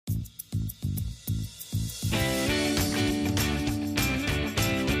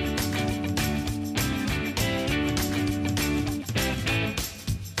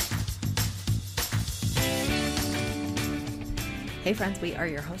Hey friends, we are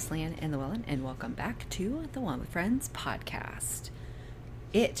your hosts, Leanne and Llewellyn, and welcome back to the One with Friends podcast.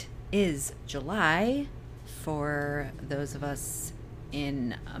 It is July for those of us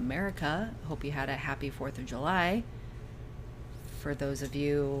in America. Hope you had a happy 4th of July. For those of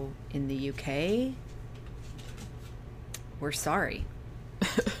you in the UK, we're sorry.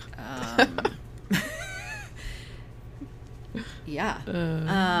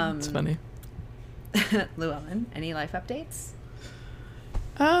 It's funny. Llewellyn, any life updates?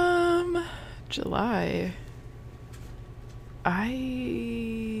 July.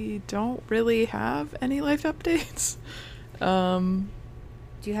 I don't really have any life updates. Do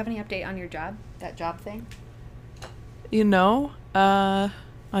you have any update on your job? That job thing? I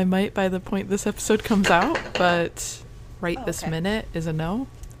might by the point this episode comes out, but this minute is a no.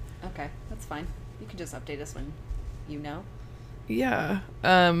 Okay, that's fine. You can just update us when you know. Yeah.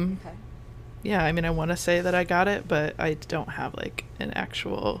 Okay. Yeah, I mean, I want to say that I got it, but I don't have, an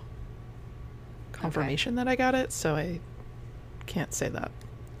actual confirmation that I got it, so I can't say that.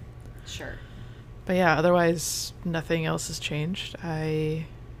 Sure. But yeah, otherwise, nothing else has changed. I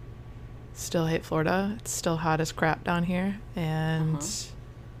still hate Florida. It's still hot as crap down here, and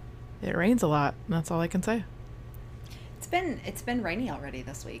it rains a lot, and that's all I can say. It's been rainy already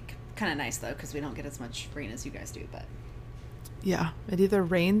this week. Kind of nice, though, because we don't get as much rain as you guys do, but... Yeah, it either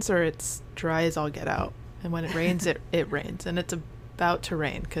rains or it's dry as all get out. And when it rains, it rains. And it's about to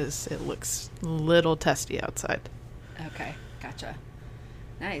rain because it looks a little testy outside. Okay, gotcha.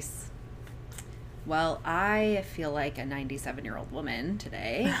 Nice. Well, I feel like a 97-year-old woman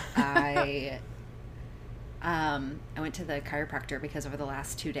today. I went to the chiropractor because over the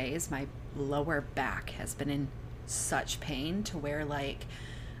last 2 days, my lower back has been in such pain to where,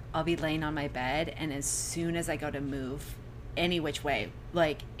 I'll be laying on my bed, and as soon as I go to move any which way,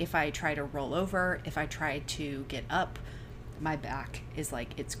 if I try to roll over, if I try to get up, my back is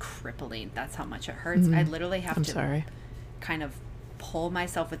it's crippling. That's how much it hurts. I literally have to kind of pull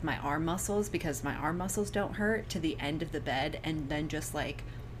myself with my arm muscles, because my arm muscles don't hurt, to the end of the bed, and then just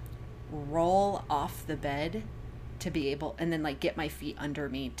roll off the bed to be able, and then get my feet under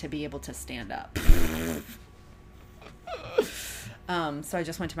me to be able to stand up. So I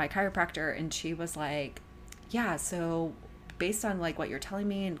just went to my chiropractor, and she was like, yeah, so based on what you're telling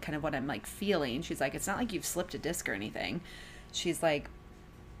me and kind of what I'm feeling, she's like, it's not like you've slipped a disc or anything. She's like,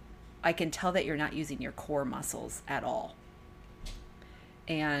 I can tell that you're not using your core muscles at all.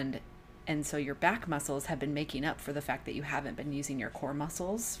 And so your back muscles have been making up for the fact that you haven't been using your core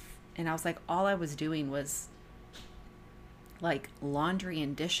muscles. And I was like, all I was doing was laundry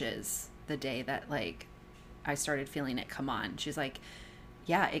and dishes the day that I started feeling it come on. She's like,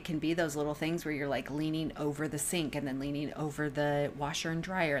 yeah, it can be those little things where you're leaning over the sink and then leaning over the washer and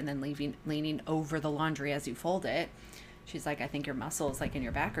dryer and then leaning over the laundry as you fold it. She's like, I think your muscles in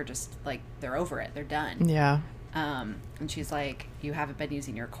your back are just they're over it. They're done. Yeah. And she's like, you haven't been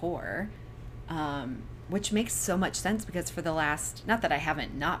using your core, which makes so much sense, because for the last, not that I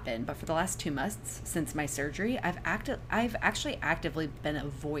haven't not been, but for the last 2 months since my surgery, I've actually actively been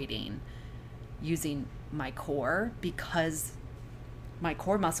avoiding using my core, because my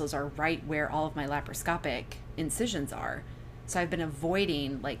core muscles are right where all of my laparoscopic incisions are. So I've been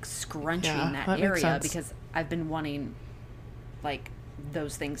avoiding scrunching that area, because I've been wanting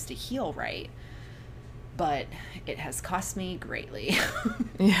those things to heal right. But it has cost me greatly.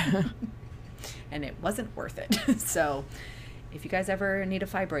 Yeah. And it wasn't worth it. So if you guys ever need a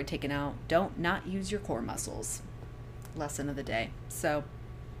fibroid taken out, don't not use your core muscles. Lesson of the day. So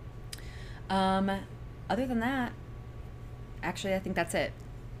other than that, actually, I think that's it.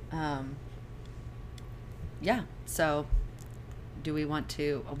 Yeah. So do we want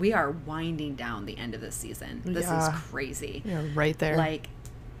to... We are winding down the end of this season. This is crazy. Yeah, right there.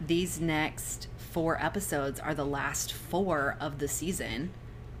 These next 4 episodes are the last 4 of the season,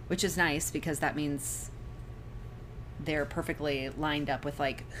 which is nice, because that means they're perfectly lined up with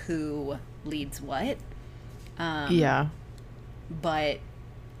who leads what. Yeah. But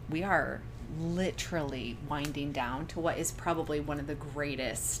we are literally winding down to what is probably one of the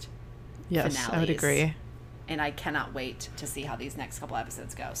greatest finales. I would agree. And I cannot wait to see how these next couple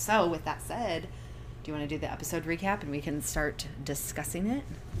episodes go. So with that said, do you want to do the episode recap and we can start discussing it?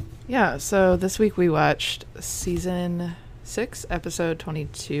 Yeah, so this week we watched season 6, episode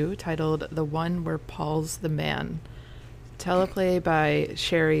 22, titled The One Where Paul's the Man. Teleplay by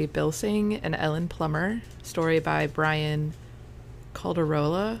Sherry Bilsing and Ellen Plummer. Story by Brian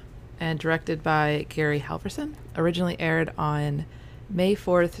Calderola and directed by Gary Halverson. Originally aired on May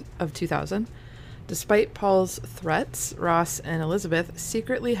 4th of 2000. Despite Paul's threats, Ross and Elizabeth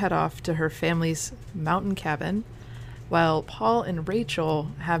secretly head off to her family's mountain cabin while Paul and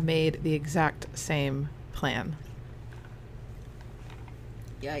Rachel have made the exact same plan.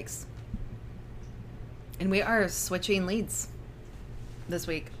 Yikes. And we are switching leads this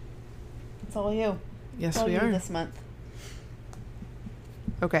week. It's all you. Yes, it's all we you are. this month.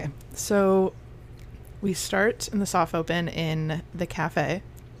 Okay, so we start in the soft open in the cafe.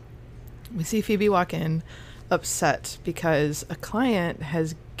 We see Phoebe walk in upset because a client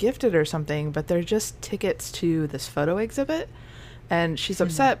has gifted her something, but they're just tickets to this photo exhibit. And she's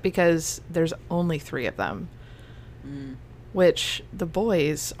upset because there's only 3 of them, which the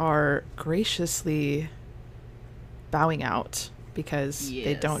boys are graciously bowing out because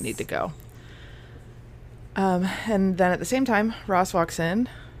they don't need to go. And then at the same time, Ross walks in,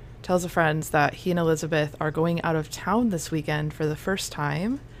 tells the friends that he and Elizabeth are going out of town this weekend for the first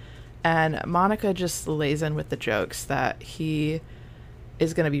time. And Monica just lays in with the jokes that he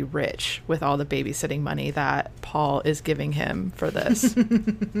is going to be rich with all the babysitting money that Paul is giving him for this.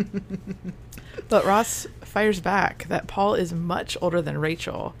 But Ross fires back that Paul is much older than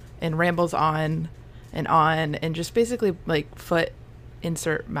Rachel and rambles on and just basically like foot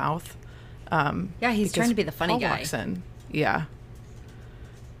insert mouth. Yeah, he's trying to be the funny guy. Walks in. Yeah.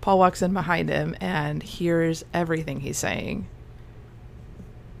 Paul walks in behind him and hears everything he's saying.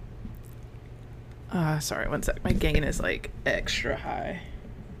 Sorry, one sec. My gain is like extra high.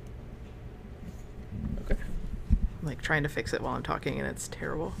 Okay. I'm like trying to fix it while I'm talking and it's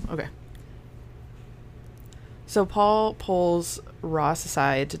terrible. Okay. So Paul pulls Ross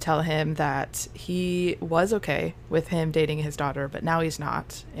aside to tell him that he was okay with him dating his daughter, but now he's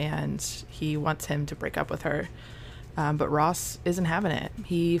not, and he wants him to break up with her. But Ross isn't having it.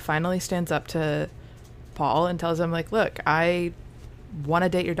 He finally stands up to Paul and tells him, like, look, I want to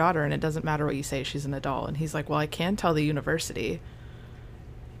date your daughter, and it doesn't matter what you say, she's an adult. And he's like, well, I can tell the university.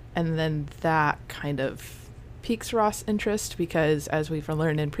 And then that kind of piques Ross' interest because, as we've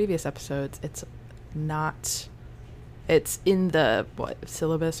learned in previous episodes, it's in the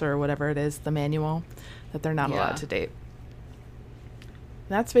syllabus or whatever it is, the manual, that they're not allowed to date.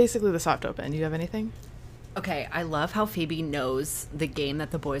 That's basically the soft open. You have anything? Okay, I love how Phoebe knows the game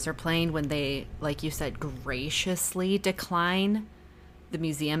that the boys are playing when they, like you said, graciously decline the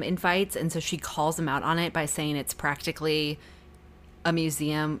museum invites. And so she calls them out on it by saying it's practically a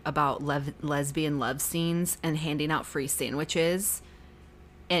museum about lesbian love scenes and handing out free sandwiches.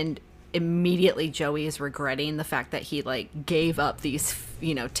 And immediately Joey is regretting the fact that he like gave up these,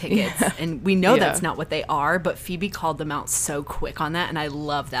 tickets. Yeah. And we know that's not what they are, but Phoebe called them out so quick on that. And I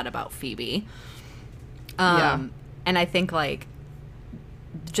love that about Phoebe. And I think like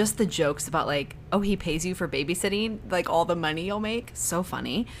just the jokes about like, oh, he pays you for babysitting, like all the money you'll make. So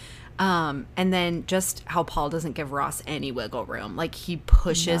funny. And then just how Paul doesn't give Ross any wiggle room. Like he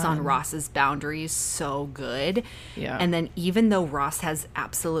pushes on Ross's boundaries so good. Yeah. And then even though Ross has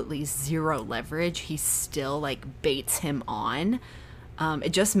absolutely zero leverage, he still like baits him on.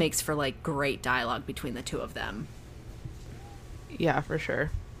 It just makes for like great dialogue between the two of them. Yeah, for sure.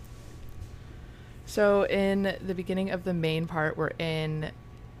 So in the beginning of the main part, we're in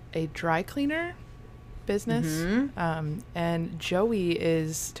a dry cleaner business. Mm-hmm. And Joey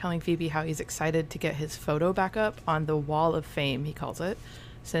is telling Phoebe how he's excited to get his photo back up on the Wall of Fame, he calls it,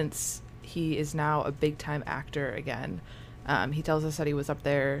 since he is now a big-time actor again. He tells us that he was up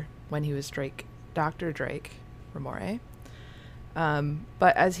there when he was Dr. Drake Ramore.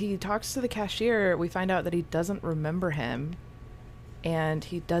 But as he talks to the cashier, we find out that he doesn't remember him. And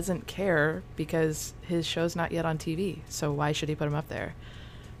he doesn't care because his show's not yet on TV. So why should he put him up there?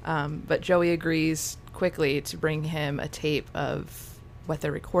 But Joey agrees quickly to bring him a tape of what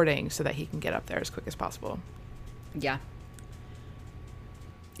they're recording so that he can get up there as quick as possible. Yeah.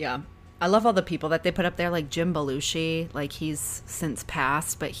 Yeah. I love all the people that they put up there, like Jim Belushi. Like he's since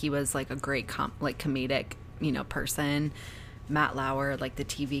passed, but he was like a great comedic, person. Matt Lauer, like the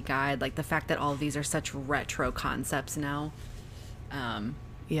TV guide. Like the fact that all of these are such retro concepts now.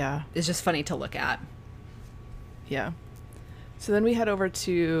 It's just funny to look at. Yeah. So then we head over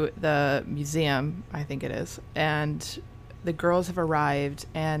to the museum, I think it is, and the girls have arrived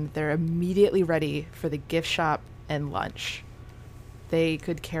and they're immediately ready for the gift shop and lunch. They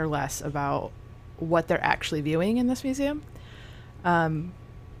could care less about what they're actually viewing in this museum.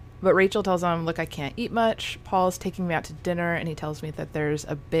 But Rachel tells them, look, I can't eat much. Paul's taking me out to dinner and he tells me that there's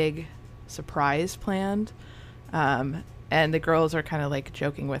a big surprise planned. And the girls are kind of like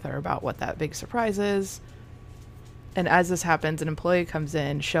joking with her about what that big surprise is. And as this happens, an employee comes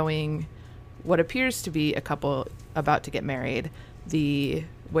in showing what appears to be a couple about to get married, the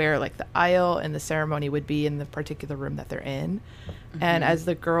where like the aisle and the ceremony would be in the particular room that they're in. And as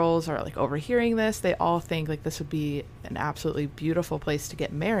the girls are like overhearing this, they all think like this would be an absolutely beautiful place to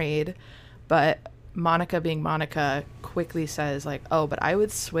get married. But Monica, being Monica, quickly says like, oh, but I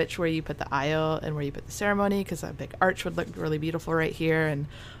would switch where you put the aisle and where you put the ceremony, because a big arch would look really beautiful right here, and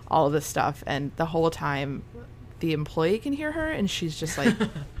all of this stuff. And the whole time the employee can hear her, and she's just like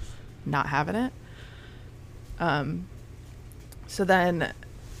not having it. So then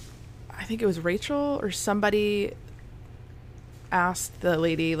I think it was Rachel or somebody asked the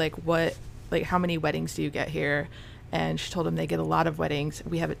lady like, what, like, how many weddings do you get here? And she told him they get a lot of weddings.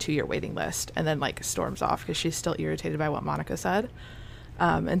 We have a 2-year waiting list. And then like storms off because she's still irritated by what Monica said.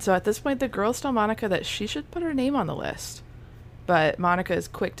 And so at this point, the girls tell Monica that she should put her name on the list. But Monica is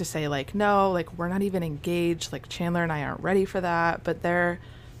quick to say like, no, like we're not even engaged. Like Chandler and I aren't ready for that. But they're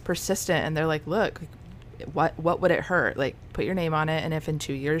persistent and they're like, look, what would it hurt? Like put your name on it. And if in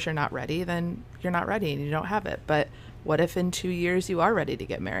 2 years you're not ready, then you're not ready and you don't have it. But what if in 2 years you are ready to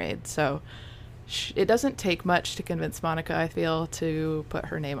get married? So it doesn't take much to convince Monica, I feel, to put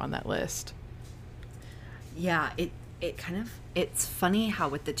her name on that list. Yeah, it kind of, it's funny how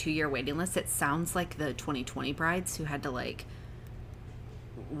with the 2-year waiting list, it sounds like the 2020 brides who had to like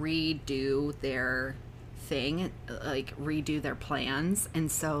redo their thing, like redo their plans.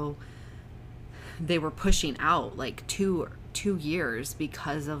 And so they were pushing out like two years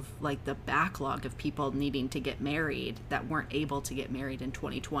because of like the backlog of people needing to get married that weren't able to get married in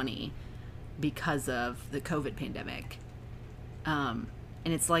 2020 because of the COVID pandemic. And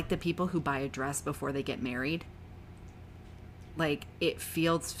it's like the people who buy a dress before they get married, like it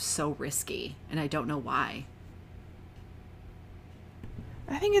feels so risky, and I don't know why.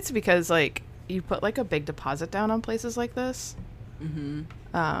 I think it's because like you put like a big deposit down on places like this.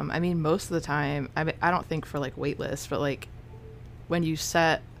 I mean, most of the time, I don't think for like wait lists, but like when you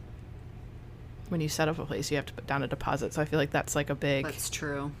set up a place, you have to put down a deposit. So I feel like that's like a big, that's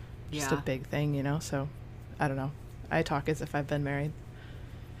true. Just a big thing, you know? So I don't know. I talk as if I've been married.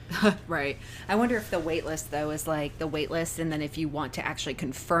 Right. I wonder if the wait list though is like the wait list, and then if you want to actually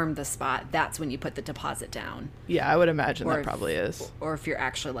confirm the spot, that's when you put the deposit down. Yeah, I would imagine that probably is. Or if you're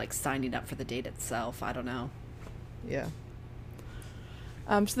actually like signing up for the date itself. I don't know. Yeah.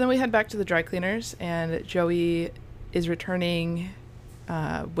 So then we head back to the dry cleaners, and Joey is returning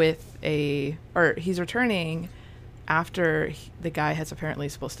he's returning after the guy has apparently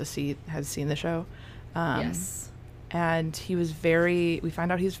has seen the show. Yes. And we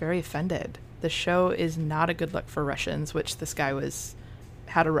found out he was very offended. The show is not a good look for Russians, which this guy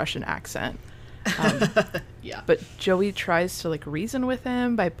had a Russian accent. Yeah. But Joey tries to like reason with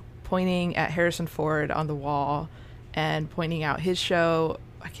him by pointing at Harrison Ford on the wall and pointing out his show.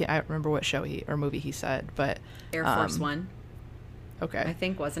 I don't remember what show or movie he said, but Air Force One. Okay. I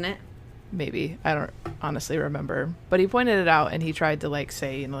think, wasn't it? Maybe. I don't honestly remember. But he pointed it out, and he tried to like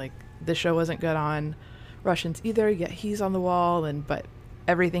say, you know, like the show wasn't good on Russians either, yet he's on the wall, but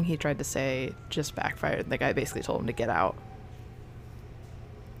everything he tried to say just backfired. The guy basically told him to get out.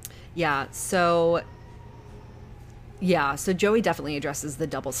 Yeah, so Joey definitely addresses the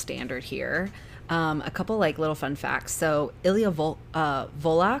double standard here. A couple like little fun facts. So Ilya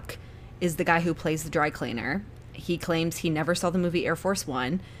Volok is the guy who plays the dry cleaner. He claims he never saw the movie Air Force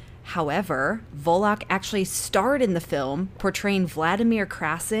One. However, Volok actually starred in the film, portraying Vladimir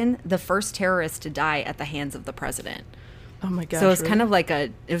Krasin, the first terrorist to die at the hands of the president. Oh my gosh! So it was kind of like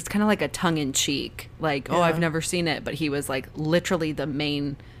a tongue in cheek, like, oh, I've never seen it, but he was like literally the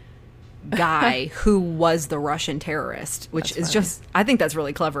main guy who was the Russian terrorist, which That's is funny. just, I think that's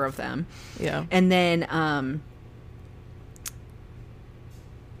really clever of them. Yeah. And then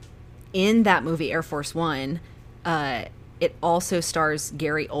in that movie Air Force One, it also stars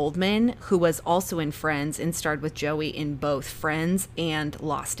Gary Oldman, who was also in Friends and starred with Joey in both Friends and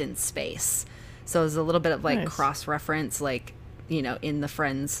Lost in Space. So it was a little bit of like Nice. cross-reference, like, you know, in the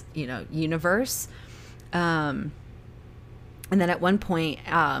Friends, you know, universe. And then at one point,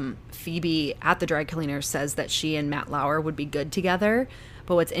 Phoebe at the dry cleaner says that she and Matt Lauer would be good together.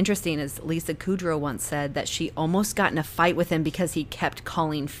 But what's interesting is Lisa Kudrow once said that she almost got in a fight with him because he kept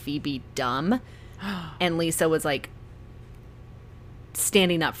calling Phoebe dumb. And Lisa was like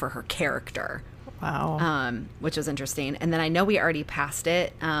standing up for her character. Wow. Which was interesting. And then I know we already passed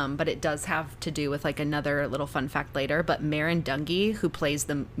it, but it does have to do with like another little fun fact later. But Maren Dungy, who plays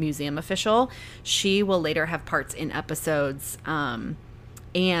the museum official, she will later have parts in episodes and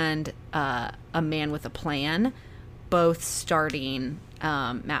A Man with a Plan, both starting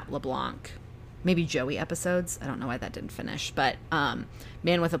Matt LeBlanc. Maybe Joey episodes. I don't know why that didn't finish. But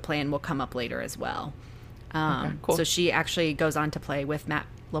Man with a Plan will come up later as well. Okay, cool. So she actually goes on to play with Matt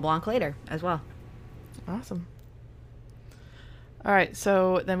LeBlanc later as well. Awesome. All right,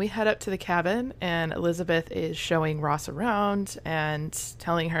 so then we head up to the cabin, and Elizabeth is showing Ross around and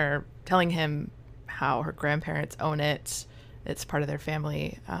telling him how her grandparents own it. It's part of their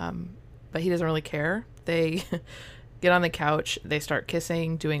family, but he doesn't really care. They get on the couch, they start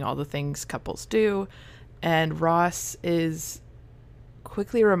kissing, doing all the things couples do, and Ross is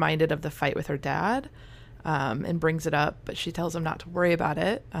quickly reminded of the fight with her dad, and brings it up, but she tells him not to worry about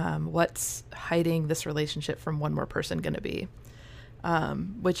it. What's hiding this relationship from one more person going to be?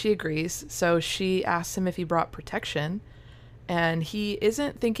 Which he agrees. So she asks him if he brought protection, and he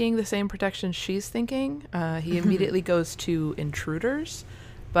isn't thinking the same protection she's thinking. He immediately goes to intruders,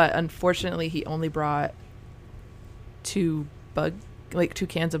 but unfortunately he only brought two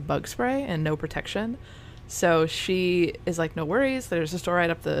cans of bug spray and no protection. So she is like, no worries, there's a store right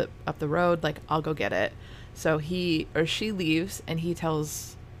up the road, like, I'll go get it. So she leaves, and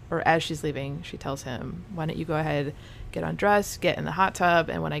as she's leaving, she tells him, why don't you go ahead, get undressed, get in the hot tub,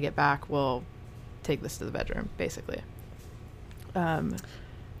 and when I get back, we'll take this to the bedroom, basically.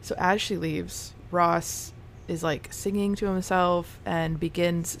 So as she leaves, Ross is like singing to himself and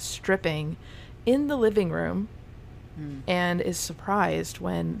begins stripping in the living room, and is surprised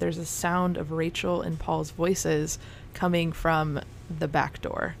when there's a sound of Rachel and Paul's voices coming from the back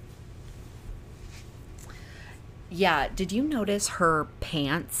door. Yeah, did you notice her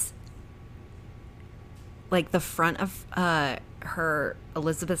pants? Like the front of her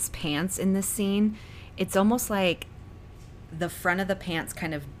Elizabeth's pants in this scene, it's almost like the front of the pants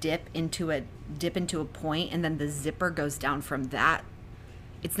kind of dip into a point, and then the zipper goes down from that.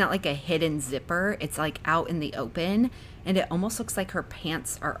 It's not like a hidden zipper. It's like out in the open, and it almost looks like her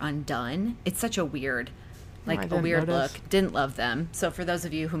pants are undone. It's such a weird, look. Didn't love them. So for those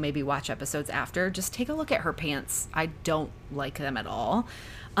of you who maybe watch episodes after, just take a look at her pants. I don't like them at all.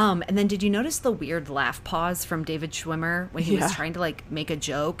 And then did you notice the weird laugh pause from David Schwimmer when he was trying to like make a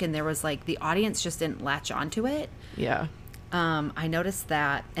joke, and there was like the audience just didn't latch onto it? Yeah. I noticed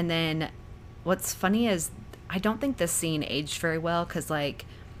that. And then what's funny is I don't think this scene aged very well, because like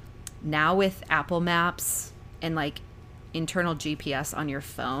now with Apple Maps and like internal GPS on your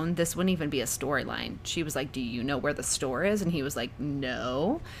phone, this wouldn't even be a storyline. She was like, do you know where the store is? And he was like,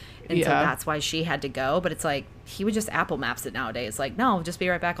 no. And so that's why she had to go. But it's like he would just Apple Maps it nowadays. Like, no, just be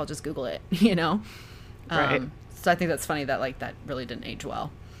right back. I'll just Google it, you know? Right. So I think that's funny that like that really didn't age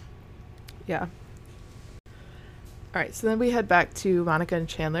well. Yeah. All right, so then we head back to Monica and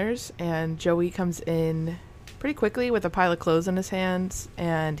Chandler's, and Joey comes in pretty quickly with a pile of clothes in his hands,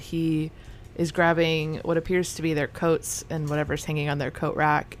 and he is grabbing what appears to be their coats and whatever's hanging on their coat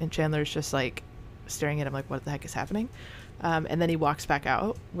rack, and Chandler's just like staring at him like, what the heck is happening? And then he walks back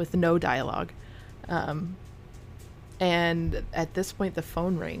out with no dialogue. And at this point the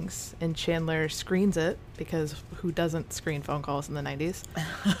phone rings, and Chandler screens it, because who doesn't screen phone calls in the 90s?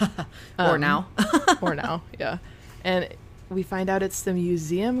 Or now. Or now, yeah. And we find out it's the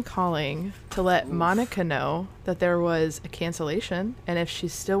museum calling to let Monica know that there was a cancellation, and if she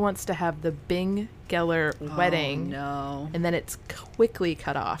still wants to have the Bing Geller wedding. No. And then it's quickly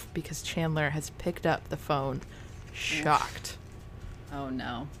cut off because Chandler has picked up the phone, shocked. Oh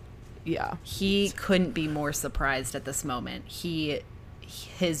no. Yeah. He couldn't be more surprised at this moment. His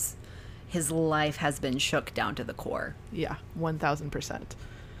life has been shook down to the core. Yeah, 1000%.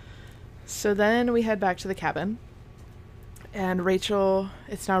 So then we head back to the cabin. And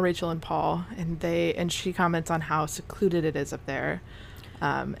it's now Rachel and Paul, and she comments on how secluded it is up there,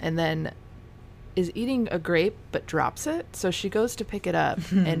 and then is eating a grape but drops it. So she goes to pick it up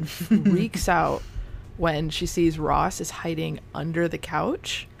and freaks out when she sees Ross is hiding under the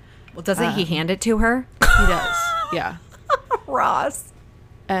couch. Well, doesn't he hand it to her? He does, yeah. Ross.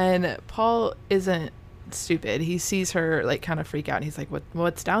 And Paul isn't stupid. He sees her like kind of freak out, and he's like,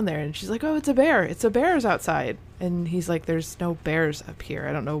 what's down there? And she's like, oh, it's a bear. It's a bear's outside. And he's like, there's no bears up here.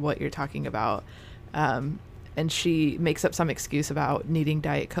 I don't know what you're talking about. And she makes up some excuse about needing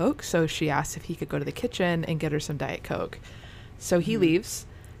Diet Coke. So she asks if he could go to the kitchen and get her some Diet Coke. So he leaves,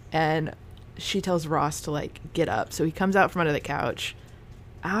 and she tells Ross to like get up. So he comes out from under the couch,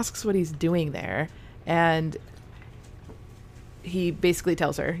 asks what he's doing there, and he basically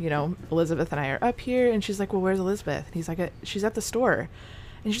tells her, Elizabeth and I are up here. And she's like, well, where's Elizabeth? And he's like, she's at the store.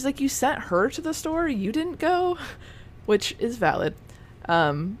 And she's like, you sent her to the store? You didn't go? Which is valid.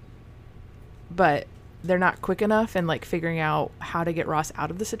 But they're not quick enough in like figuring out how to get Ross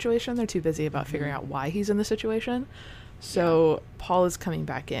out of the situation. They're too busy about figuring out why he's in the situation. So Paul is coming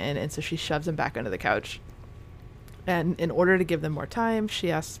back in, and so she shoves him back under the couch. And in order to give them more time,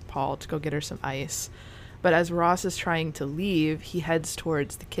 she asks Paul to go get her some ice. But as Ross is trying to leave, he heads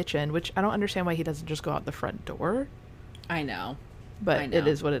towards the kitchen, which I don't understand why he doesn't just go out the front door. I know. But it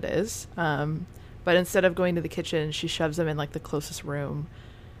is what it is. But instead of going to the kitchen, she shoves him in like the closest room,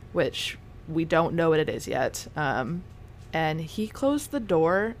 which we don't know what it is yet. And he closed the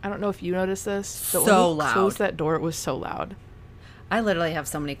door. I don't know if you noticed this, but so when he loud. closed that door, it was so loud. I literally have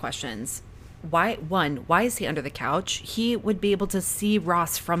so many questions. Why is he under the couch? He would be able to see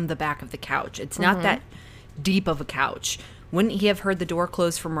Ross from the back of the couch. It's not that deep of a couch. Wouldn't he have heard the door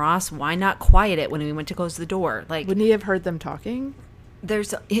close from Ross? Why not quiet it when we went to close the door? Like, wouldn't he have heard them talking?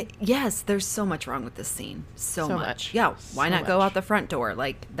 There's so much wrong with this scene. So much. Yeah. Why So not go much. out the front door?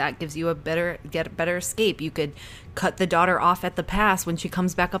 Like, that gives you a better escape. You could cut the daughter off at the pass when she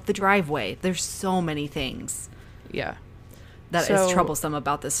comes back up the driveway. There's so many things Yeah. that is troublesome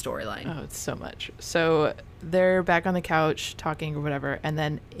about this storyline. Oh, it's so much. So they're back on the couch talking or whatever, and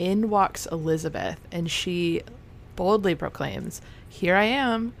then in walks Elizabeth, and she boldly proclaims, "Here I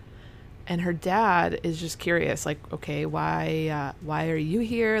am." And her dad is just curious, like, okay, why are you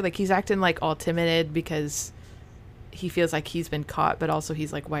here? Like, he's acting like all timid because he feels like he's been caught, but also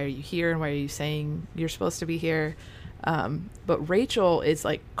he's like, why are you here? And why are you saying you're supposed to be here? But Rachel is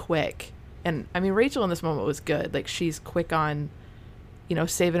like quick. And I mean, Rachel in this moment was good. Like, she's quick on,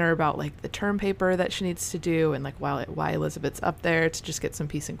 saving her about like the term paper that she needs to do. And like, why Elizabeth's up there to just get some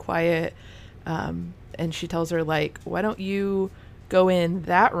peace and quiet. And she tells her like, why don't you go in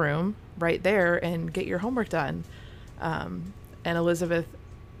that room right there and get your homework done. And Elizabeth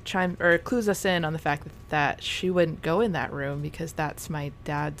clues us in on the fact that she wouldn't go in that room because that's my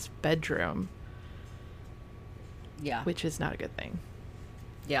dad's bedroom. Yeah. Which is not a good thing.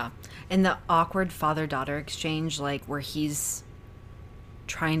 Yeah. And the awkward father-daughter exchange, like, where he's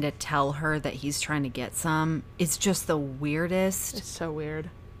trying to tell her that he's trying to get some, it's just the weirdest. It's so weird.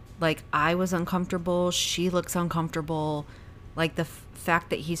 Like, I was uncomfortable. She looks uncomfortable. Like, the fact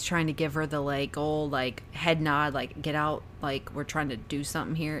that he's trying to give her the, like, old, like, head nod, like, get out, like, we're trying to do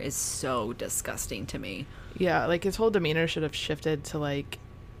something here is so disgusting to me. Yeah, like, his whole demeanor should have shifted to, like,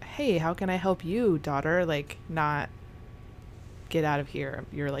 hey, how can I help you, daughter? Like, not get out of here.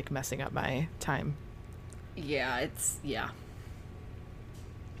 You're, like, messing up my time. Yeah,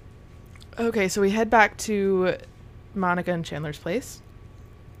 Okay, so we head back to Monica and Chandler's place.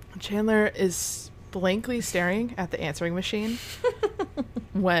 Chandler is blankly staring at the answering machine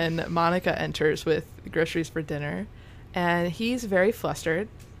when Monica enters with groceries for dinner, and he's very flustered,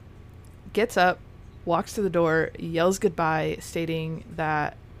 gets up, walks to the door, yells goodbye, stating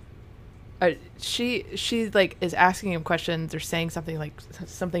that she like is asking him questions or saying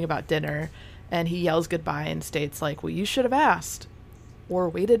something about dinner, and he yells goodbye and states like, well, you should have asked or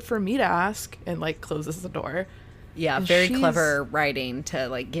waited for me to ask, and like closes the door. Yeah, and very clever writing to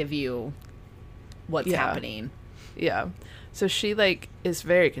like give you what's happening. Yeah. So she like is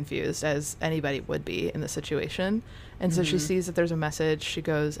very confused, as anybody would be in the situation. And so she sees that there's a message. She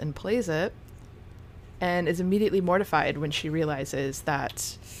goes and plays it and is immediately mortified when she realizes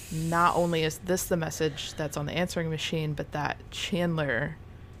that not only is this the message that's on the answering machine, but that Chandler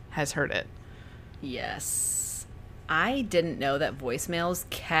has heard it. Yes. I didn't know that voicemails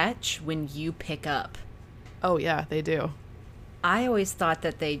catch when you pick up. Oh, yeah, they do. I always thought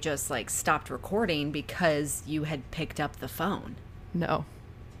that they just like stopped recording because you had picked up the phone. No.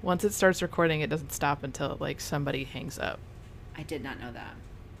 Once it starts recording, it doesn't stop until like somebody hangs up. I did not know that.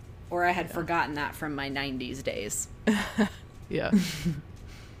 Or I had forgotten that from my 90s days. Yeah.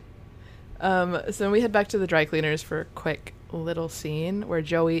 So then we head back to the dry cleaners for a quick little scene where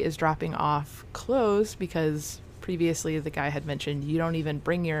Joey is dropping off clothes because previously the guy had mentioned, you don't even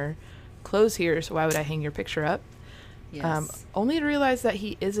bring your clothes here, so why would I hang your picture up? Yes. Only to realize that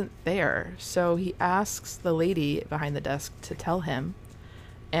he isn't there. So he asks the lady behind the desk to tell him,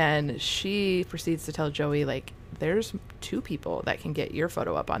 and she proceeds to tell Joey, like, there's 2 people that can get your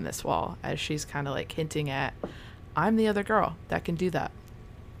photo up on this wall, as she's kind of like hinting at, I'm the other girl that can do that.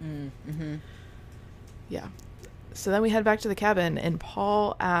 Mm-hmm. Yeah. So then we head back to the cabin, and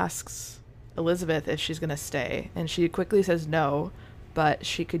Paul asks Elizabeth if she's going to stay, and she quickly says no, but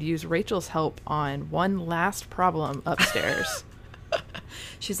she could use Rachel's help on one last problem upstairs.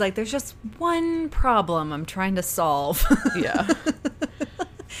 She's like, there's just one problem I'm trying to solve. Yeah.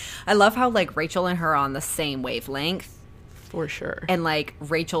 I love how like Rachel and her are on the same wavelength. For sure. And like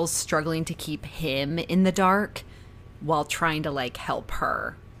Rachel's struggling to keep him in the dark while trying to like help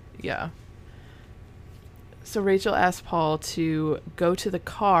her. Yeah. So Rachel asks Paul to go to the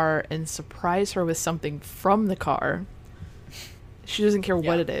car and surprise her with something from the car. She doesn't care what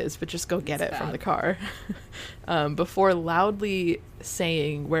Yeah. it is, but just go get It's it from bad. the car. Before loudly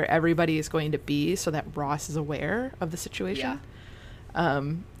saying where everybody is going to be so that Ross is aware of the situation.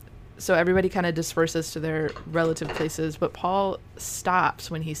 So everybody kind of disperses to their relative places, but Paul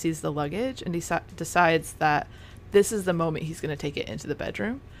stops when he sees the luggage and decides that this is the moment he's going to take it into the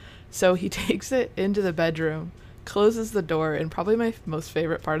bedroom. So he takes it into the bedroom, closes the door, and probably my most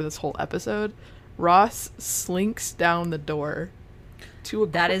favorite part of this whole episode, Ross slinks down the door to a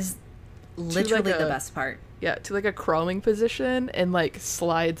That is literally like the a- best part. yeah, to like a crawling position and like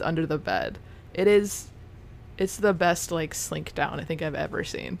slides under the bed. It's the best like slink down I think I've ever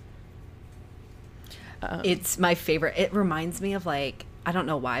seen. It's my favorite. It reminds me of like, I don't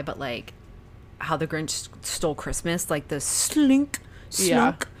know why, but like how the Grinch stole Christmas, like the slink, Yeah.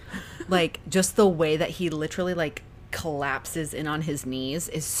 slunk. Like just the way that he literally like collapses in on his knees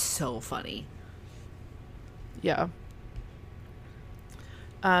is so funny. Yeah.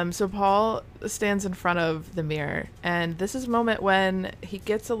 So Paul stands in front of the mirror, and this is a moment when he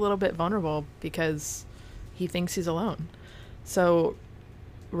gets a little bit vulnerable because he thinks he's alone. So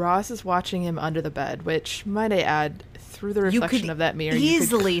Ross is watching him under the bed, which, might I add, through the You reflection could of that mirror,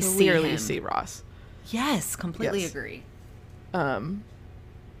 easily you could see clearly him. see Ross. Yes, completely Yes. agree.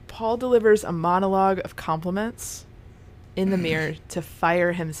 Paul delivers a monologue of compliments in the mirror to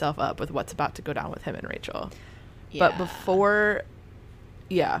fire himself up with what's about to go down with him and Rachel. But before,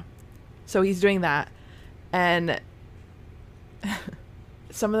 so he's doing that, and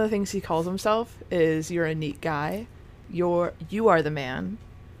some of the things he calls himself is, "You're a neat guy," "You are the man."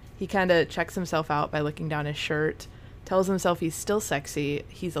 He kind of checks himself out by looking down his shirt, tells himself he's still sexy,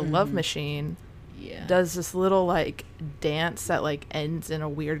 he's a love machine, Yeah. does this little like dance that like ends in a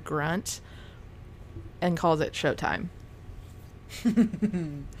weird grunt, and calls it showtime.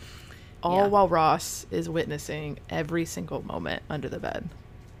 All Yeah. while Ross is witnessing every single moment under the bed.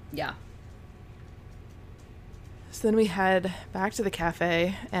 Yeah. So then we head back to the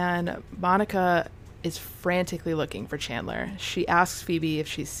cafe, and Monica is frantically looking for Chandler. She asks Phoebe if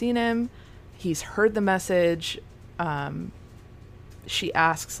she's seen him. He's heard the message. She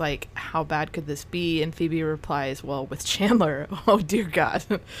asks, like, how bad could this be? And Phoebe replies, well, with Chandler, oh, dear God.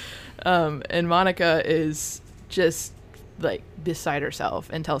 And Monica is just, like, beside herself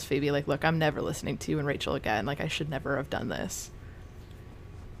and tells Phoebe, like, look, I'm never listening to you and Rachel again. Like, I should never have done this.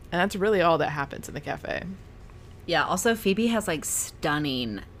 And that's really all that happens in the cafe. Yeah. Also, Phoebe has like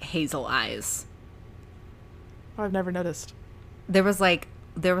stunning hazel eyes. Oh, I've never noticed. There was like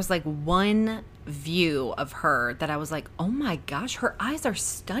one view of her that I was like, oh my gosh, her eyes are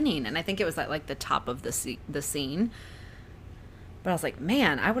stunning. And I think it was at like the top of the scene. But I was like,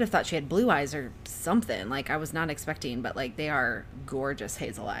 man, I would have thought she had blue eyes or something. Like I was not expecting, but like they are gorgeous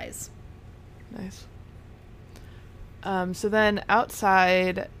hazel eyes. Nice. So then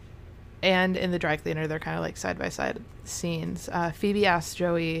outside and in the dry cleaner, they're kind of like side by side scenes. Phoebe asks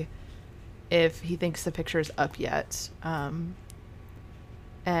Joey if he thinks the picture's up yet.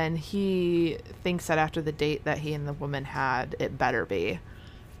 And he thinks that after the date that he and the woman had, it better be.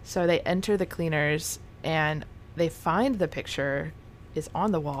 So they enter the cleaners and they find the picture is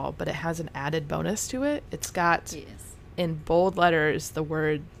on the wall, but it has an added bonus to it. It's got Yes. in bold letters the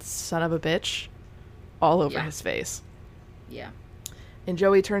word "son of a bitch" all over Yeah. his face. Yeah. And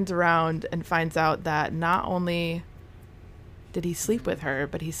Joey turns around and finds out that not only did he sleep with her,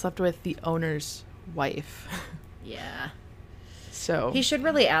 but he slept with the owner's wife. Yeah. So He should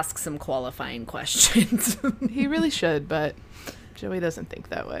really ask some qualifying questions. he really should, but Joey doesn't think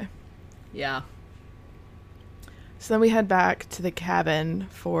that way. Yeah. So then we head back to the cabin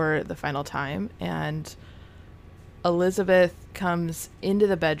for the final time, and Elizabeth comes into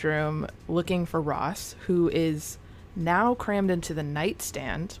the bedroom looking for Ross, who is now crammed into the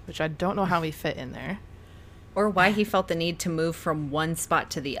nightstand, which I don't know how he fit in there. Or why he felt the need to move from one spot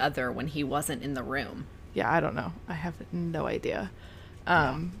to the other when he wasn't in the room. Yeah, I don't know. I have no idea.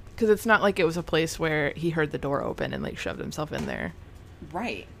 Because it's not like it was a place where he heard the door open and like shoved himself in there.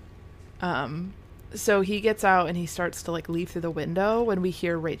 Right. So he gets out and he starts to like leave through the window when we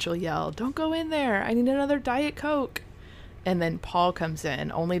hear Rachel yell, "Don't go in there. I need another Diet Coke." And then Paul comes in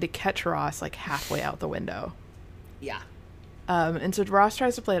only to catch Ross like halfway out the window. Yeah. And so Ross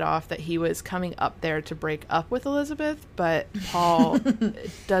tries to play it off that he was coming up there to break up with Elizabeth, but Paul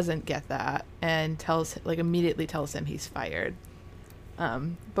doesn't get that and immediately tells him he's fired.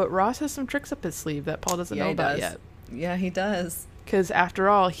 But Ross has some tricks up his sleeve that Paul doesn't know about yet. Yeah, he does. Because after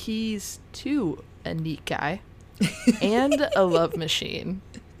all, he's too a neat guy and a love machine.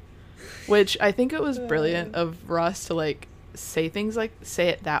 Which I think it was brilliant of Ross to like say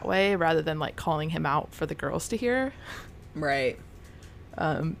it that way rather than like calling him out for the girls to hear. Right.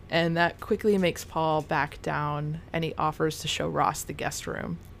 And that quickly makes Paul back down, and he offers to show Ross the guest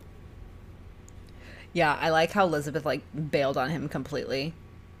room. Yeah, I like how Elizabeth, like, bailed on him completely.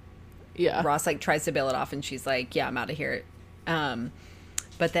 Yeah. Ross, like, tries to bail it off, and she's like, yeah, I'm out of here.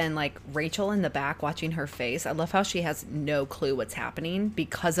 But then, like, Rachel in the back watching her face, I love how she has no clue what's happening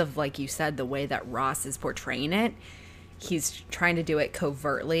because of, like you said, the way that Ross is portraying it. He's trying to do it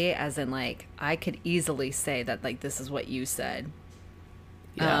covertly, as in, like, I could easily say that, like, this is what you said.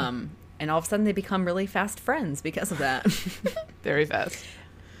 Yeah. And all of a sudden they become really fast friends because of that. Very fast.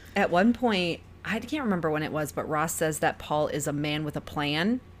 At one point, I can't remember when it was, but Ross says that Paul is a man with a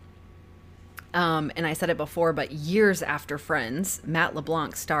plan. And I said it before, but years after Friends, Matt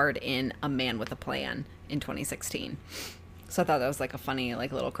LeBlanc starred in A Man with a Plan in 2016. So I thought that was like a funny,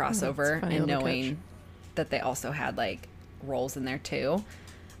 like, little crossover, and knowing that they also had like roles in there too.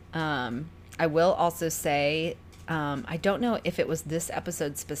 I will also say, I don't know if it was this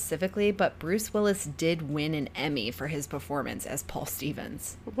episode specifically, but Bruce Willis did win an Emmy for his performance as Paul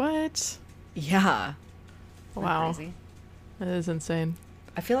Stevens. What? Yeah. Wow. Crazy? That is insane.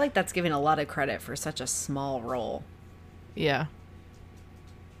 I feel like that's giving a lot of credit for such a small role. Yeah.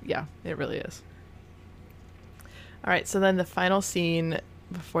 Yeah, it really is. All right, so then the final scene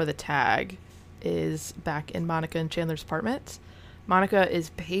before the tag is back in Monica and Chandler's apartment. Monica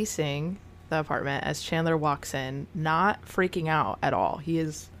is pacing the apartment as Chandler walks in, not freaking out at all. He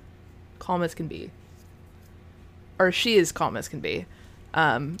is calm as can be. Or she is calm as can be.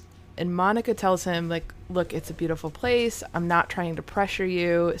 And Monica tells him, like, look, it's a beautiful place. I'm not trying to pressure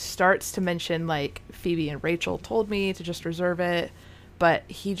you. Starts to mention, like, Phoebe and Rachel told me to just reserve it. But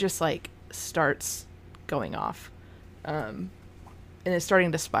he just, like, starts going off. And it's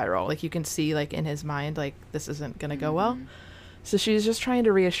starting to spiral. Like, you can see, like, in his mind, like, this isn't going to go well. So she's just trying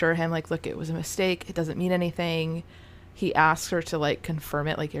to reassure him, like, look, it was a mistake. It doesn't mean anything. He asks her to, like, confirm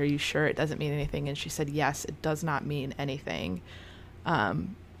it. Like, are you sure it doesn't mean anything? And she said, yes, it does not mean anything.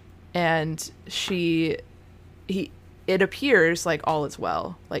 And it appears like all is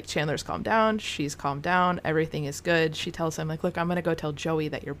well. Like, Chandler's calmed down. She's calmed down. Everything is good. She tells him, like, look, I'm going to go tell Joey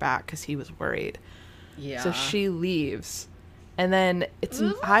that you're back, because he was worried. Yeah. So she leaves. And then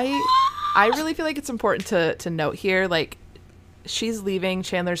I really feel like it's important to note here, like, she's leaving,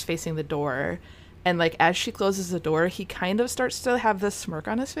 Chandler's facing the door. And, like, as she closes the door, he kind of starts to have this smirk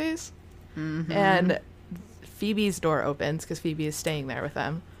on his face. Mm-hmm. And Phoebe's door opens, because Phoebe is staying there with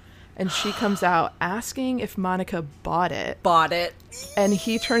them. And she comes out asking if Monica bought it. And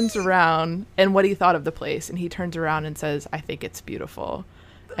he turns around, and what he thought of the place. And he turns around and says, I think it's beautiful.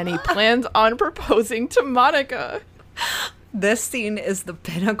 And he plans on proposing to Monica. This scene is the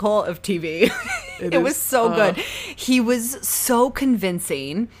pinnacle of TV. It was so good. He was so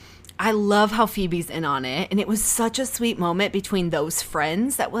convincing. I love how Phoebe's in on it. And it was such a sweet moment between those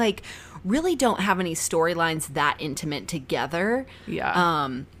friends that, like, really don't have any storylines that intimate together. Yeah.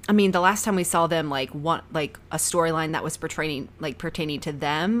 I mean, the last time we saw them, like, a storyline that was pertaining to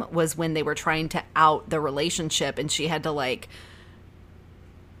them was when they were trying to out the relationship, and she had to, like,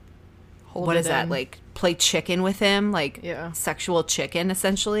 what is that? Like, play chicken with him, like, sexual chicken,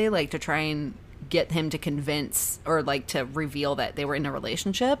 essentially, like, to try and get him to convince or, like, to reveal that they were in a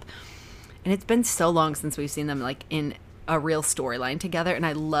relationship. And it's been so long since we've seen them, like, in a real storyline together, and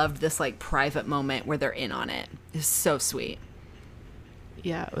I loved this, like, private moment where they're in on it. It's so sweet.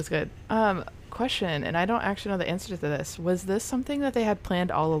 Yeah, it was good. Question, and I don't actually know the answer to this. Was this something that they had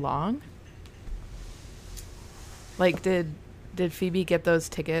planned all along? Like, did Phoebe get those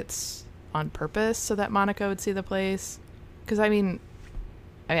tickets on purpose so that Monica would see the place? Because I mean,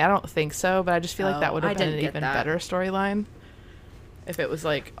 I don't think so, but I just feel like that would have been an even better storyline if it was,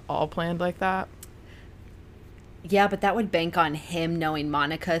 like, all planned like that. Yeah, but that would bank on him knowing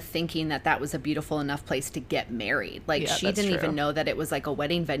Monica, thinking that that was a beautiful enough place to get married. Like, she didn't even know that it was, like, a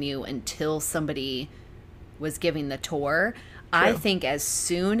wedding venue until somebody was giving the tour. True. I think as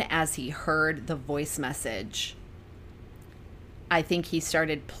soon as he heard the voice message, I think he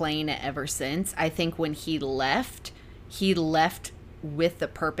started playing it ever since. I think when he left with the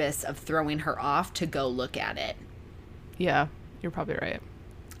purpose of throwing her off to go look at it. Yeah, you're probably right.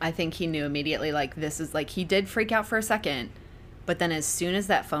 I think he knew immediately, like, this is, like, he did freak out for a second, but then as soon as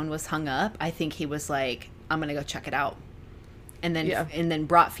that phone was hung up, I think he was like, I'm going to go check it out. And then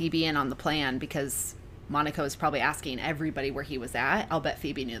brought Phoebe in on the plan, because Monica was probably asking everybody where he was at. I'll bet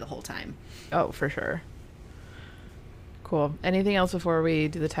Phoebe knew the whole time. Oh, for sure. Cool. Anything else before we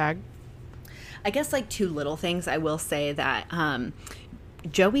do the tag? I guess, like, two little things. I will say that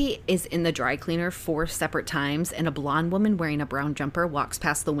Joey is in the dry cleaner 4 separate times, and a blonde woman wearing a brown jumper walks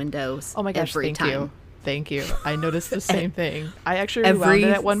past the windows. Oh my gosh, every thank time. you. Thank you. I noticed the same thing. I actually Every rewound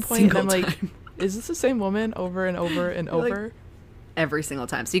it at one point, and I'm single like, time. is this the same woman over and over and Like, over? every single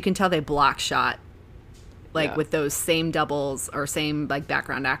time. So you can tell they block shot, like, Yeah. with those same doubles or same, like,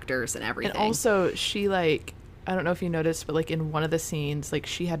 background actors and everything. And also, she, like, I don't know if you noticed, but, like, in one of the scenes, like,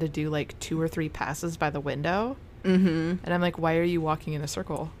 she had to do, like, 2 or 3 passes by the window. Mm-hmm. And I'm like, why are you walking in a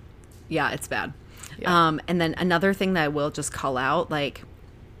circle? Yeah, it's bad. Yeah. And then another thing that I will just call out, like,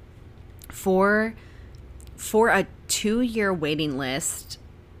 for a 2-year waiting list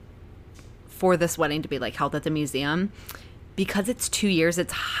for this wedding to be, like, held at the museum, because it's 2 years,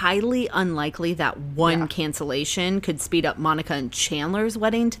 it's highly unlikely that one cancellation could speed up Monica and Chandler's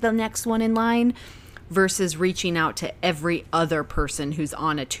wedding to the next one in line versus reaching out to every other person who's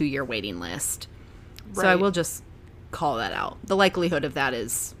on a 2-year waiting list. So I Right. will just call that out. The likelihood of that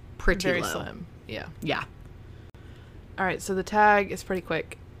is pretty Very low. slim. Yeah. Yeah. All right, so the tag is pretty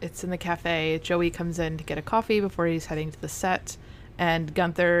quick. It's in the cafe. Joey comes in to get a coffee before he's heading to the set, and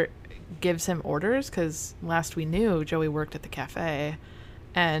Gunther gives him orders because last we knew Joey worked at the cafe.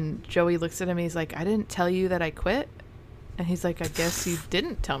 And Joey looks at him, he's like, I didn't tell you that I quit. And he's like, I guess you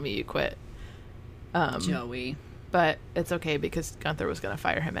didn't tell me you quit. Joey. But it's okay because Gunther was going to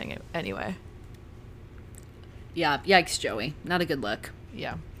fire him anyway. Yeah, yikes, Joey. Not a good look.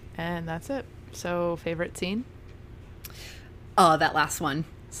 Yeah. And that's it. So, favorite scene? Oh, that last one.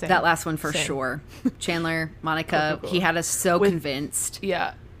 Same. That last one for Same. sure. Chandler, Monica, Cool. he had us so With- convinced.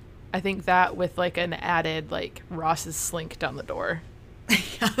 Yeah. I think that with like an added, like, Ross's slink down the door.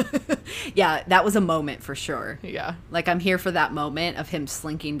 Yeah, that was a moment for sure. Yeah. Like, I'm here for that moment of him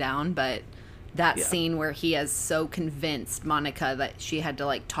slinking down, but that Yeah. scene where he is so convinced Monica that she had to,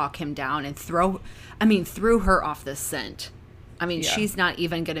 like, talk him down and threw her off the scent. I mean, Yeah. she's not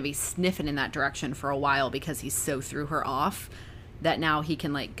even going to be sniffing in that direction for a while because he so threw her off that now he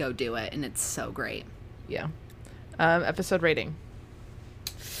can, like, go do it, and it's so great. Yeah. Episode rating.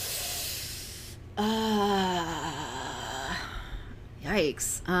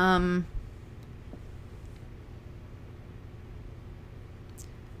 Yikes.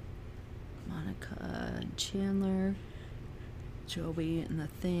 Monica and Chandler, Joey and the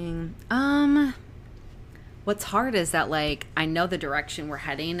thing. What's hard is that, like, I know the direction we're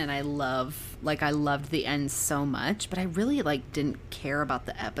heading and I loved the end so much, but I really, like, didn't care about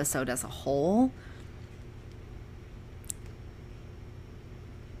the episode as a whole.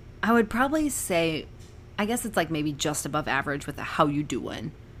 I would probably say, I guess it's like maybe just above average with the how you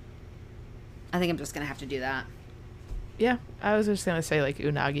doing. I think I'm just going to have to do that. Yeah. I was just going to say, like,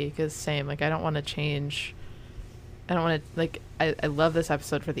 unagi, because same. Like, I don't want to change. I don't want to, like, I love this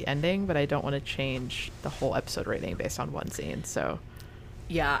episode for the ending, but I don't want to change the whole episode rating based on one scene. So,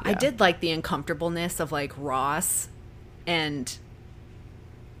 Yeah, I did like the uncomfortableness of, like, Ross and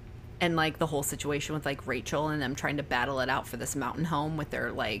like the whole situation with, like, Rachel and them trying to battle it out for this mountain home with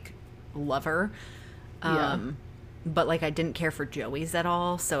their, like, lover. But, like, I didn't care for Joey's at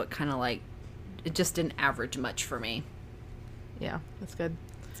all, so it kind of, like, it just didn't average much for me. yeah, that's good.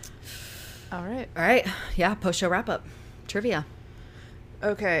 All right. All right. Yeah, post-show wrap-up. Trivia.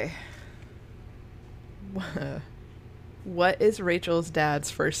 Okay. What is Rachel's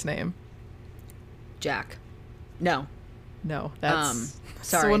dad's first name? Jack. No. No, that's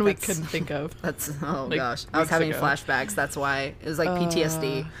sorry, the one we that's- couldn't think of. That's, oh, Like, gosh. I was weeks having ago. flashbacks. That's why. It was, like,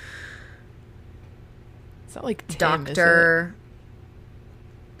 PTSD. It's not like Tim, Doctor.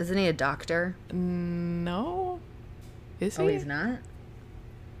 Isn't he a doctor? is it? No. Is he? Oh, he's not?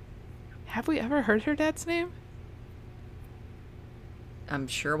 Have we ever heard her dad's name? I'm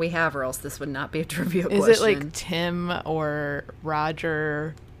sure we have, or else this would not be a trivia Is question. it like Tim or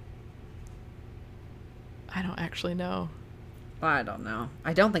Roger? I don't actually know. I don't know.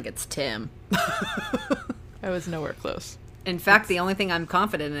 I don't think it's Tim. I was nowhere close. In fact, the only thing I'm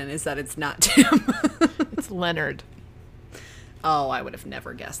confident in is that it's not Tim. It's Leonard. Oh, I would have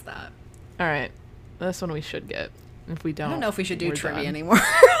never guessed that. All right. This one we should get. If we don't, I don't know if we should do we're trivia done. anymore.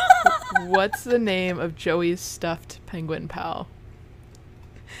 What's the name of Joey's stuffed penguin pal?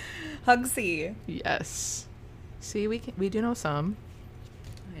 Hugsy. Yes. See, we do know some.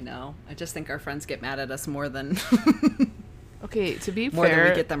 I know. I just think our friends get mad at us more than... Okay, to be More than we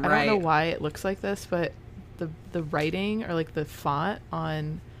fair, get them I don't know right. why it looks like this, but the writing or like the font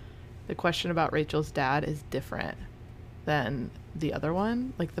on the question about Rachel's dad is different than the other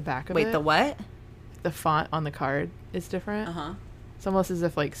one, like the back of it. Wait, the what? The font on the card is different. Uh-huh. It's almost as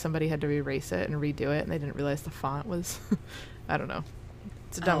if like somebody had to erase it and redo it and they didn't realize the font was I don't know.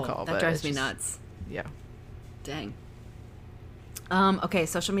 It's a dumb call, That but drives it's me just- nuts. Yeah. Dang. Okay,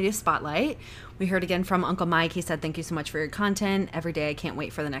 social media spotlight. We heard again from Uncle Mike. He said, "Thank you so much for your content. Every day I can't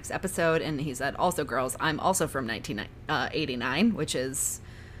wait for the next episode." And he said, "Also, girls, I'm also from 1989, which is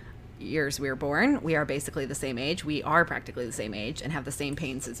years we were born. We are basically the same age. We are practically the same age and have the same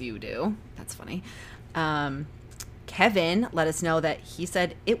pains as you do." That's funny. Kevin let us know that he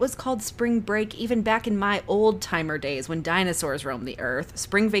said it was called spring break even back in my old timer days when dinosaurs roamed the earth.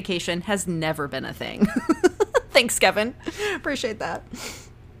 Spring vacation has never been a thing. Thanks, Kevin. Appreciate that.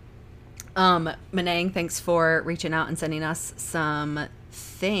 Manang, thanks for reaching out and sending us some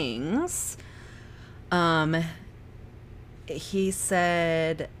things. He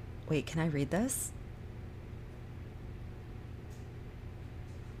said, wait, can I read this?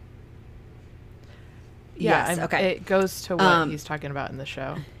 Yeah, yes, okay. It goes to what he's talking about in the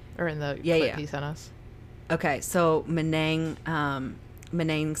show, or in the clip he sent us. Okay, so Manang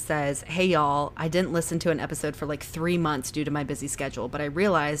says, "Hey y'all, I didn't listen to an episode for like 3 months due to my busy schedule, but I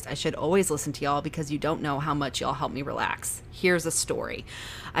realized I should always listen to y'all because you don't know how much y'all help me relax. Here's a story.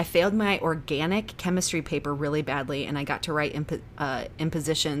 I failed my organic chemistry paper really badly, and I got to write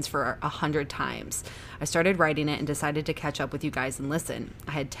impositions for 100 times. I started writing it and decided to catch up with you guys and listen.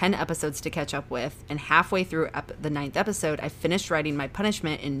 I had 10 episodes to catch up with, and halfway through the 9th episode, I finished writing my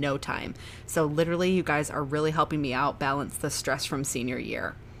punishment in no time. So literally, you guys are really helping me out balance the stress from senior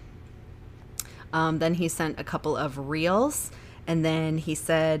year." Then he sent a couple of reels, and then he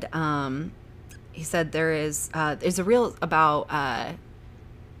said there's a reel about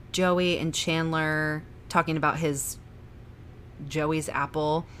Joey and Chandler talking about Joey's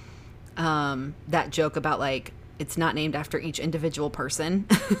apple. That joke about like it's not named after each individual person.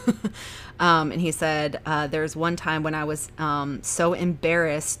 And he said, there's one time when I was so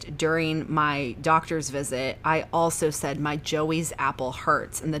embarrassed during my doctor's visit, I also said my Joey's apple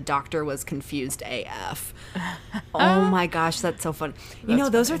hurts, and the doctor was confused AF. Oh my gosh, that's so fun. You know,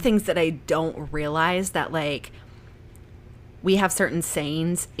 those are things that I don't realize, that like we have certain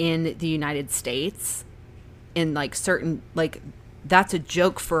sayings in the United States, in like certain, like that's a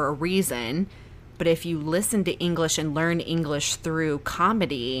joke for a reason. But if you listen to English and learn English through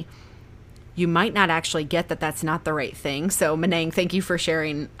comedy, you might not actually get that that's not the right thing. So Manang, thank you for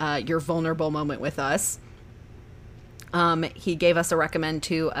sharing your vulnerable moment with us. He gave us a recommend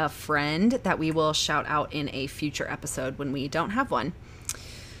to a friend that we will shout out in a future episode when we don't have one.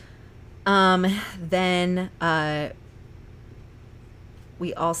 Then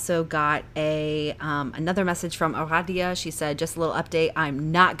we also got another message from Aradia. She said, "Just a little update.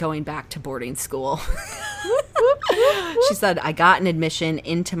 I'm not going back to boarding school." She said, "I got an admission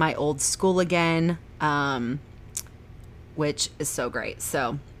into my old school again," which is so great.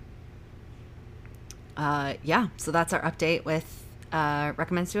 So, yeah. So that's our update with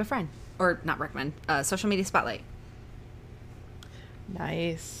recommends to a friend. Or not recommend, social media spotlight.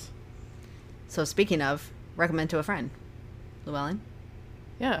 Nice. So speaking of, recommend to a friend. Llewellyn?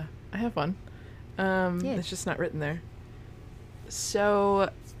 Yeah, I have one. It's just not written there. So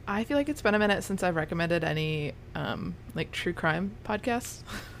I feel like it's been a minute since I've recommended any like true crime podcasts.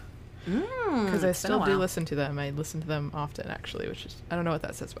 Because I still do listen to them. I listen to them often, actually, which is, I don't know what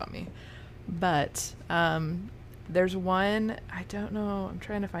that says about me. But there's one, I don't know, I'm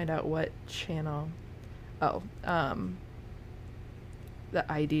trying to find out what channel. Oh,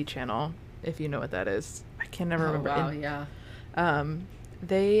 the ID channel, if you know what that is. I can never remember. Wow, yeah.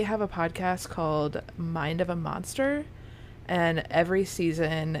 They have a podcast called Mind of a Monster, and every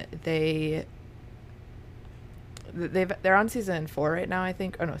season they're on season 4 right now, I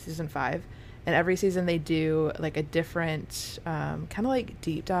think. Oh no, season 5. And every season they do like a different kind of like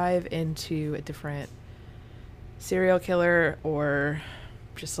deep dive into a different serial killer or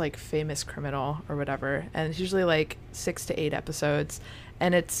just like famous criminal or whatever. And it's usually like 6 to 8 episodes.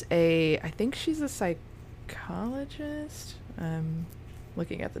 And it's I think she's a psychologist.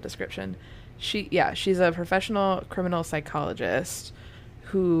 Looking at the description, she's a professional criminal psychologist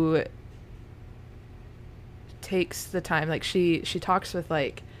who takes the time, like she talks with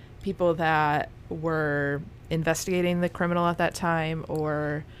like people that were investigating the criminal at that time,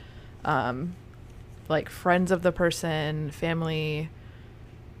 or like friends of the person, family,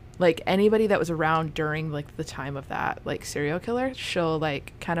 like anybody that was around during like the time of that like serial killer. She'll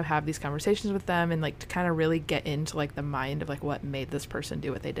like kind of have these conversations with them and like to kind of really get into like the mind of like what made this person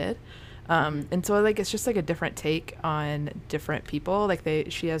do what they did. And so like it's just like a different take on different people. Like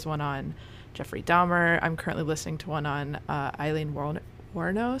she has one on Jeffrey Dahmer. I'm currently listening to one on Eileen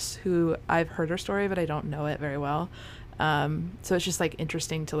Wuornos, who I've heard her story, but I don't know it very well. So it's just like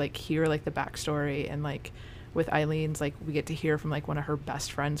interesting to like hear like the backstory and like with Eileen's, like, we get to hear from like one of her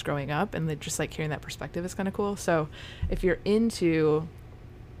best friends growing up, and just like hearing that perspective is kind of cool. So if you're into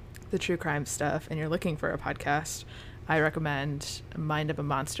the true crime stuff and you're looking for a podcast, I recommend Mind of a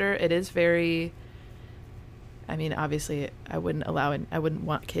Monster. It is very, I mean, obviously I wouldn't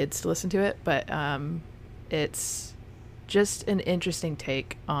want kids to listen to it, but it's just an interesting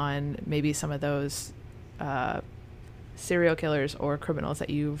take on maybe some of those serial killers or criminals that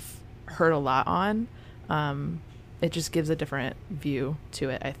you've heard a lot on. It just gives a different view to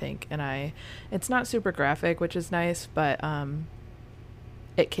it, I think. And it's not super graphic, which is nice, but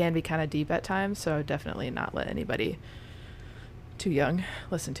it can be kind of deep at times, so definitely not let anybody too young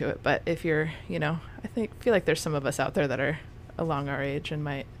listen to it. But if you're, feel like there's some of us out there that are along our age and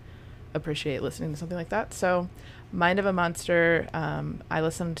might appreciate listening to something like that. So Mind of a Monster, I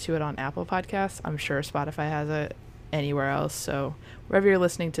listened to it on Apple Podcasts. I'm sure Spotify has it, anywhere else. So wherever you're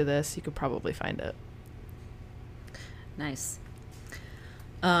listening to this, you could probably find it. Nice.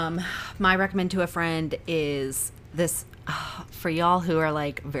 My recommend to a friend is this. For y'all who are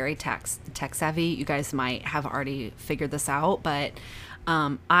like very tech savvy, you guys might have already figured this out, but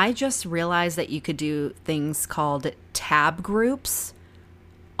I just realized that you could do things called tab groups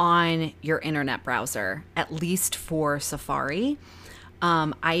on your internet browser, at least for Safari.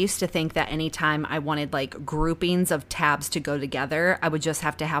 I used to think that anytime I wanted like groupings of tabs to go together, I would just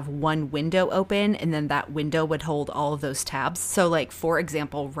have to have one window open, and then that window would hold all of those tabs. So like, for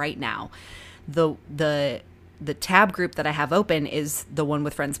example, right now, the tab group that I have open is the One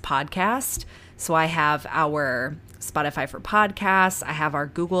with Friends podcast. So I have our Spotify for podcasts. I have our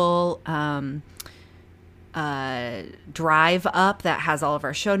Google Drive up that has all of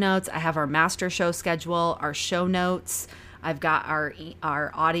our show notes. I have our master show schedule, our show notes. I've got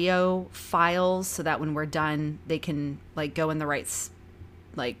our audio files so that when we're done, they can like go in the right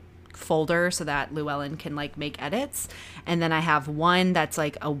like folder so that Llewellyn can like make edits. And then I have one that's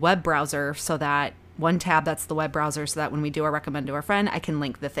like a web browser, so that one tab that's the web browser, so that when we do a recommend to a friend, I can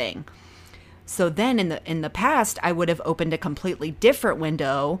link the thing. So then in the past, I would have opened a completely different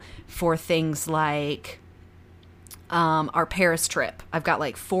window for things like our Paris trip. I've got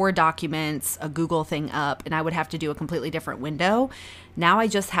like 4 documents, a Google thing up, and I would have to do a completely different window. Now I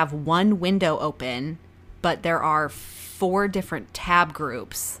just have one window open, but there are 4 different tab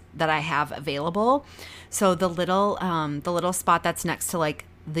groups that I have available. So the little spot that's next to like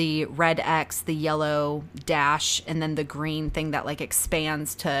the red X, the yellow dash, and then the green thing that like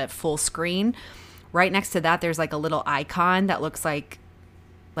expands to full screen, right next to that there's like a little icon that looks like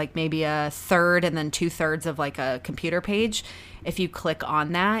maybe a third and then 2/3 of like a computer page. If you click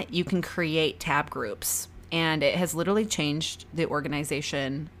on that, you can create tab groups, and it has literally changed the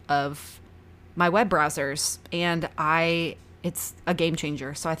organization of my web browsers, and it's a game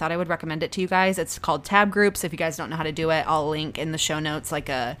changer. So I thought I would recommend it to you guys. It's called tab groups. If you guys don't know how to do it, I'll link in the show notes like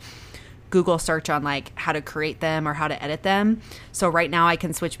a Google search on like how to create them or how to edit them. So right now I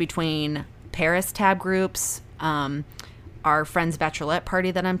can switch between Paris tab groups, our friend's bachelorette party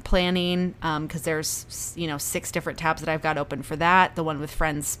that I'm planning, because there's 6 different tabs that I've got open for that. The One with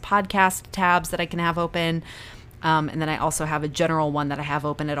Friends podcast tabs that I can have open. And then I also have a general one that I have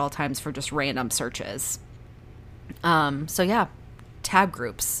open at all times for just random searches. So yeah, tab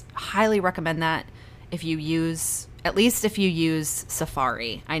groups. Highly recommend that if you use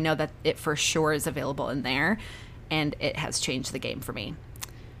Safari. I know that it for sure is available in there, and it has changed the game for me.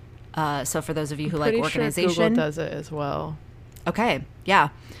 So for those of you who like organization, sure Google does it as well. Okay, yeah.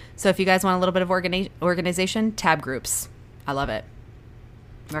 So if you guys want a little bit of organization, tab groups. I love it.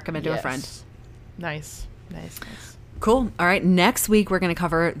 Recommend to a friend. Nice. Cool. All right. Next week we're going to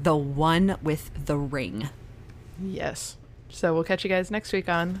cover the One with the Ring. Yes. So we'll catch you guys next week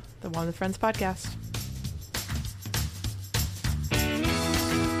on the One with Friends podcast.